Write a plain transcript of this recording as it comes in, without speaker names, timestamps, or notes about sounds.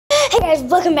Hey guys,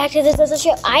 welcome back to this little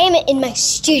show. I am in my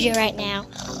studio right now.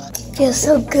 Feels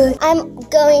so good. I'm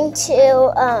going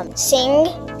to sing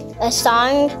a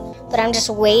song, but I'm just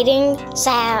waiting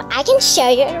so I can show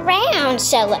you around.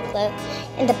 So look,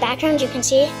 in the background you can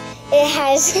see it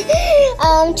has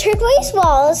turquoise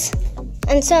walls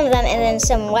and some of them, and then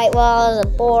some white walls,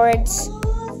 boards.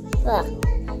 Look.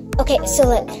 Okay, so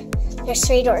look, there's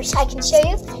 3 doors. I can show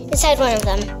you inside one of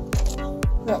them.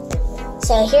 Look.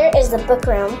 So here is the book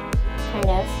room, kind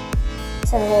of.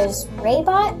 So there's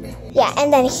Raybot. Yeah,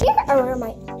 and then here are where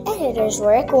my editors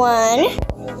work. 1,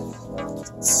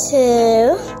 2,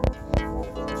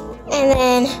 and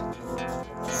then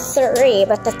 3.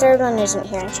 But the 3rd one isn't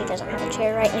here, and she doesn't have a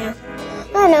chair right now.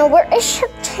 Oh no, where is your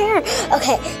chair?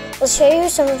 Okay, let's show you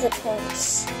some of the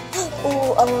things.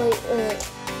 Ooh,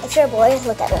 if you're a boy,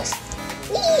 look at this.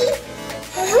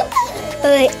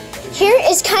 Okay, here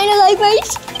is kind of like my...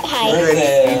 Hi.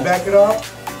 Did you back it off?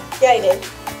 Yeah, I did.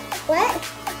 What?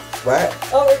 What?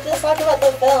 Oh, we're just talking about the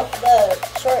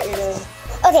short you're doing.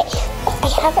 Okay, I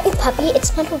have a puppy.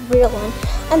 It's not a real one.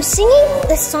 I'm singing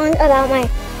this song about my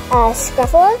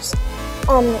Scruff Luvs.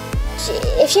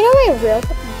 If you know my real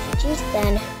puppy,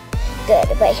 then good.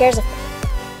 But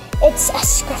it's a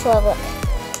Scruff Love. Look,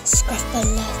 Scruff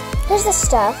Love. Here's the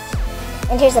stuff,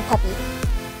 and here's the puppy.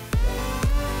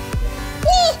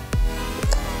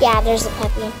 Yeah, there's the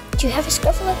puppy. Do you have a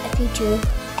Scruff Love? If you do,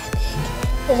 epic.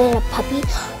 And then a puppy.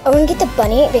 I'm gonna get the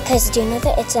bunny because do you know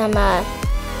that it's I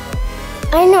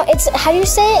don't know. It's how do you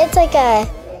say it? It's like a.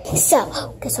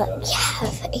 So guess what? We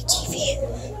have a TV.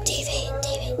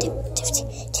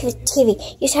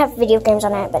 Used to have video games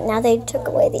on it, but now they took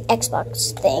away the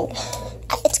Xbox thing.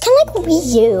 It's kind of like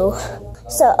Wii U.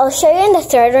 So I'll show you in the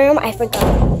 3rd room. I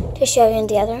forgot to show you in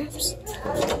the other rooms.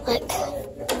 Look,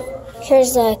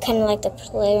 here's kind of like the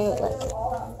playroom. Look,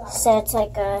 so it's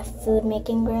like a food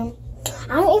making room.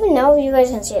 I don't even know if you guys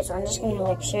can see it, so I'm just gonna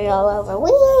like show you all over.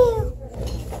 Woo!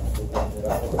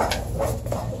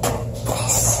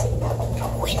 This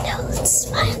window is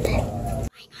smiling. Hang on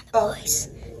the boys.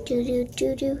 Do.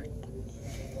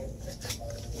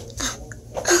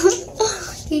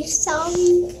 You saw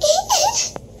me.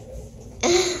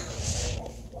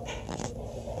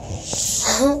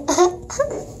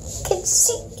 Can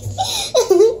see.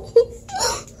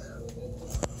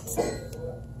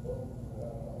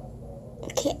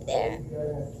 Okay, there.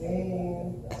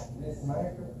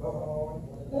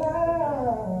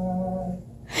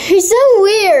 You're so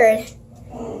weird.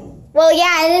 Well,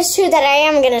 yeah, it is true that I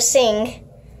am gonna sing.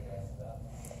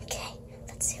 Okay,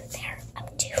 let's see what they're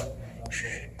up to.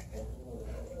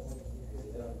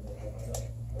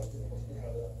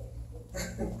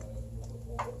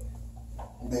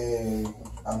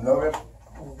 I'm Lover.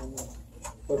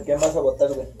 ¿Por qué vas a votar,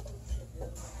 güey?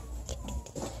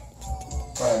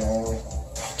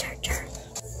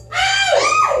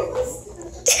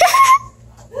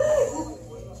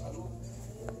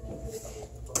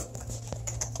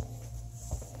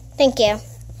 Thank you.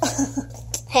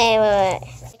 Hey, wait.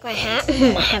 Take my hat.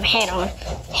 I have a hat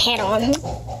on.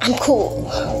 I'm cool.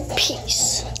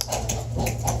 Peace.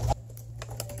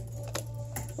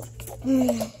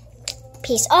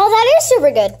 Peace. Oh, that is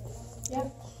super good. Yeah.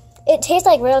 It tastes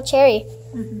like real cherry.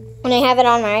 When I have it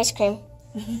on my ice cream.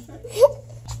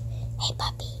 Hey,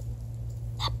 puppy.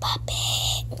 That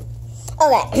puppy.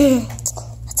 Okay.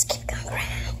 Let's keep going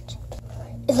around.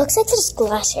 It looks like there's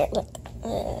glass here. Look.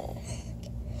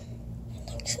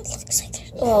 It looks like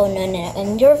there's... Oh, no.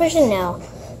 In your vision, no.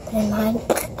 But in mine,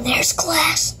 there's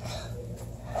glass.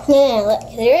 No, look.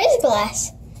 There is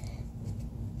glass.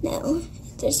 No,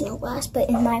 there's no glass. But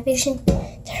in my vision,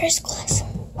 there is glass.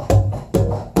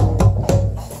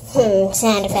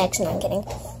 Sound effects. No, I'm kidding.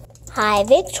 Hi,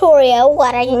 Victoria.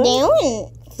 What are you doing?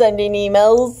 Sending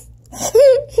emails.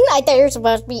 I thought you were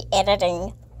supposed to be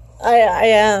editing. I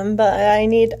am, but I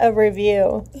need a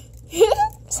review.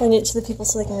 Send it to the people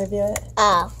so they can review it.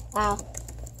 Oh, wow.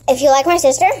 If you like my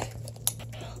sister,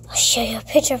 I'll show you a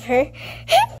picture of her.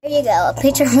 Here you go, a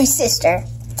picture of my sister.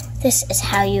 This is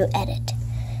how you edit.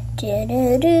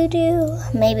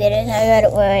 Maybe it is. I got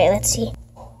it. Wait, let's see.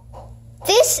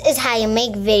 This is how you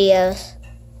make videos.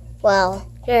 Well,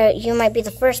 you might be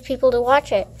the first people to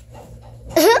watch it.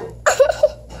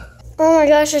 Oh my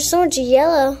gosh, there's so much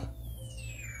yellow.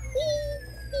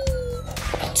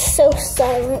 It's so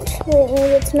silent. Wait,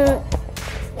 maybe it's not.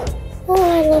 Oh,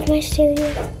 I love my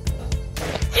studio.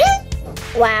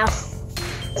 Wow.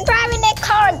 I'm driving that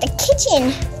car at the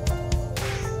kitchen.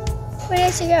 Where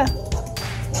did she go?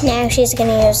 Now she's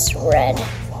gonna use red.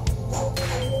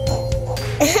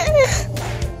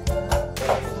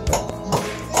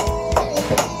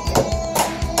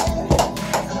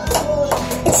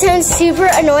 It sounds super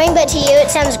annoying, but to you it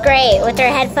sounds great with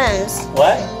their headphones.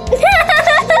 What?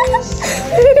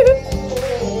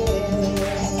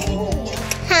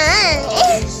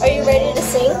 Hi. Are you ready to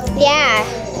sing? Yeah.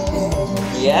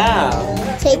 Yeah.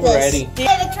 Take I'm this. ready.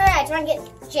 Hey, Victoria, do you want to get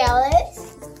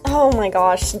jealous? Oh my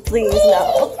gosh, please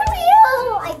no.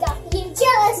 I got you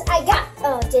jealous.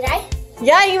 Oh, did I?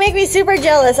 Yeah, you make me super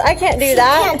jealous. I can't do You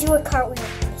that. can't do a cartwheel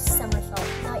or somersault.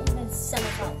 Not even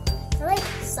somersault. Like,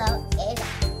 so it.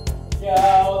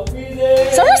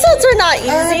 Somersaults are not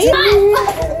easy.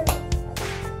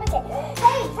 Okay.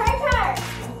 Hey, Tartar.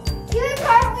 Do a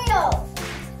cartwheel.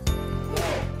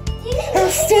 I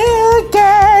still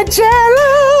get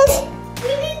jealous.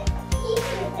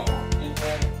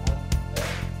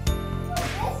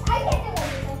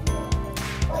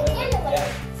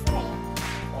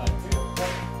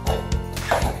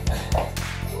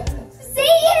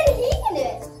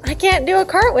 I can't do a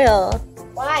cartwheel.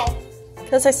 Why?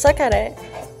 Because I suck at it.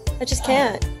 I just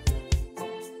can't.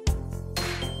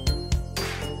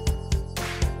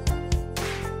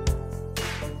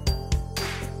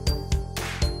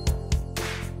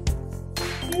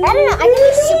 I don't know. I can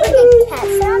do super good cat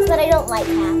sounds, but I don't like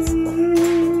cats.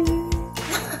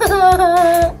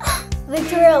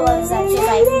 Victoria loves that. She's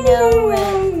like, no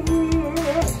way.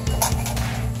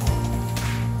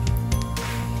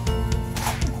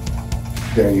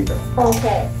 There you go.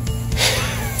 Okay.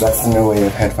 That's the new way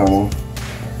of headphoning.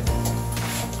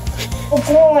 It's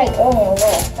more like, oh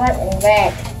no, front and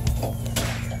back.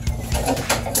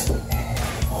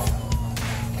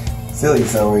 Silly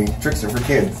Zoey. Tricks are for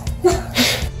kids.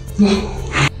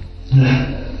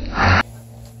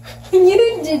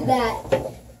 You did that.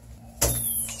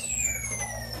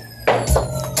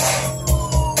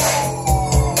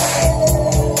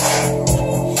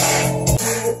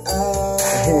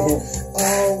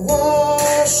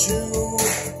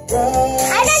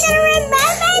 I'm not gonna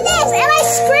remember this. Am I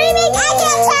screaming? I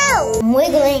can't tell. I'm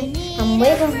wiggling. I'm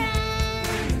wiggling.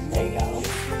 There you go.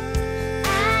 I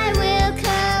will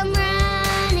come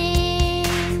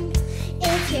running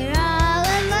if you're all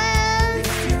alone.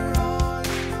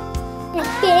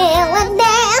 You're feeling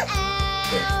down.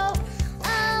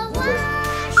 I'll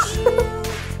wash you,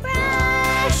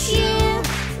 brush you,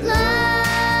 love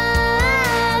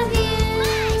you.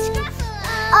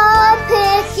 I'll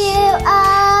pick you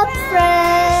up,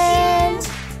 friend.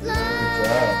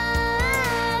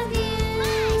 Love you.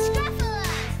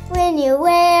 When you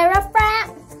wear a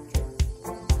frown.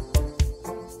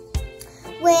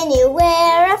 When you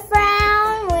wear a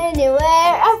frown. When you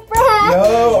wear a frown.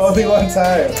 No, only one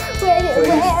time. When you Please.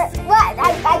 wear what?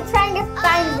 I'm trying to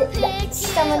find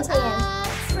someone's hand.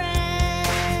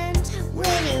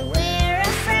 When you wear a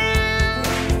frown,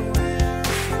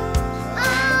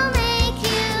 I'll make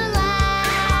you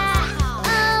laugh.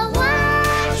 I'll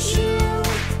wash you,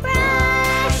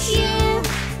 brush you,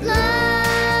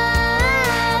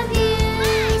 love you.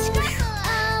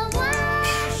 I'll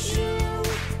wash you,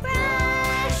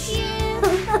 brush you,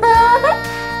 love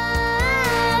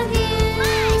you.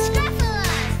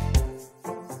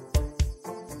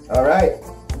 All right.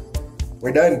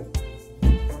 We're done.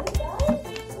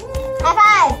 High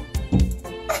five!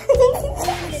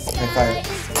 High five.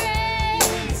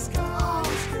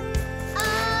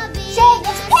 Shake,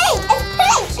 it's pink! It's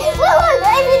pink! Look,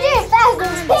 if you do it fast,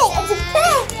 it's pink! It's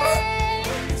pink!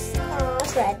 Oh,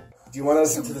 it's red. Do you want to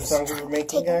listen to the songs we were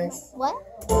making, guys? What?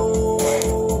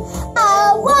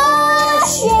 I'll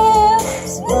wash you,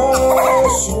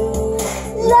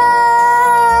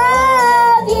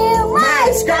 love you,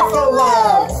 my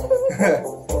Scruffalove!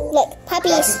 Look,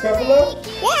 puppies. That's the Scruffalove?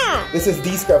 Yeah, This is the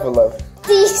Scruffalove.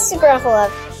 the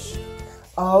Scruffalove.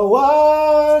 I'll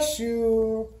wash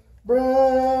you,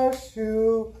 brush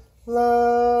you,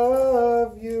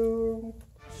 love you.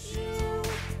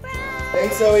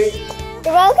 Thanks, Zoey.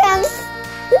 You're welcome.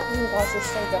 Oh my gosh, you're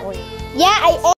still going. Yeah, I am.